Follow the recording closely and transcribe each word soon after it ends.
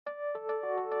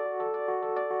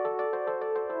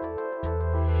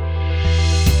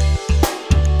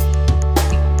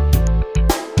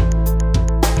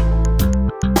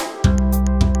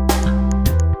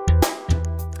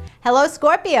Hello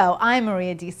Scorpio, I'm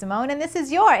Maria DeSimone and this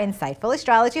is your Insightful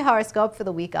Astrology Horoscope for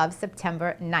the week of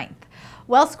September 9th.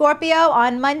 Well Scorpio,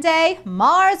 on Monday,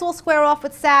 Mars will square off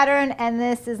with Saturn and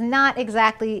this is not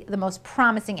exactly the most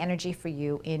promising energy for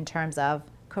you in terms of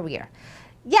career.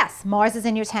 Yes, Mars is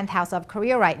in your 10th house of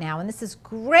career right now, and this is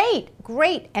great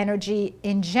energy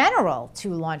in general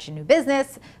to launch a new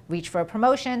business, reach for a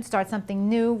promotion, start something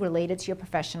new related to your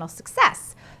professional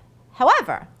success.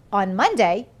 However, on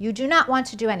Monday, you do not want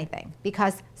to do anything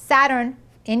because Saturn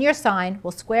in your sign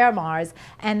will square Mars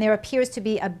and there appears to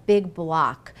be a big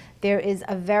block. There is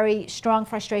a very strong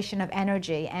frustration of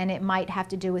energy and it might have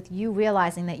to do with you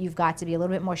realizing that you've got to be a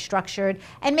little bit more structured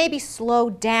and maybe slow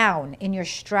down in your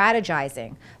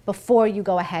strategizing before you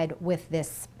go ahead with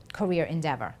this career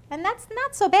endeavor. And that's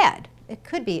not so bad. It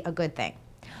could be a good thing.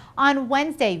 On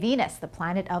Wednesday, Venus, the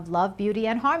planet of love, beauty,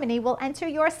 and harmony, will enter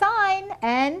your sign,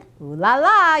 and ooh la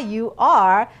la, you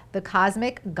are the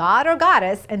cosmic god or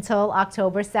goddess until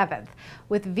October 7th.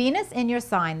 With Venus in your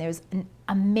sign, there's an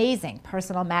amazing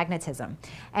personal magnetism,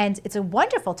 and it's a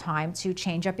wonderful time to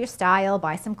change up your style,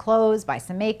 buy some clothes, buy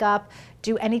some makeup,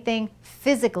 do anything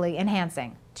physically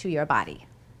enhancing to your body.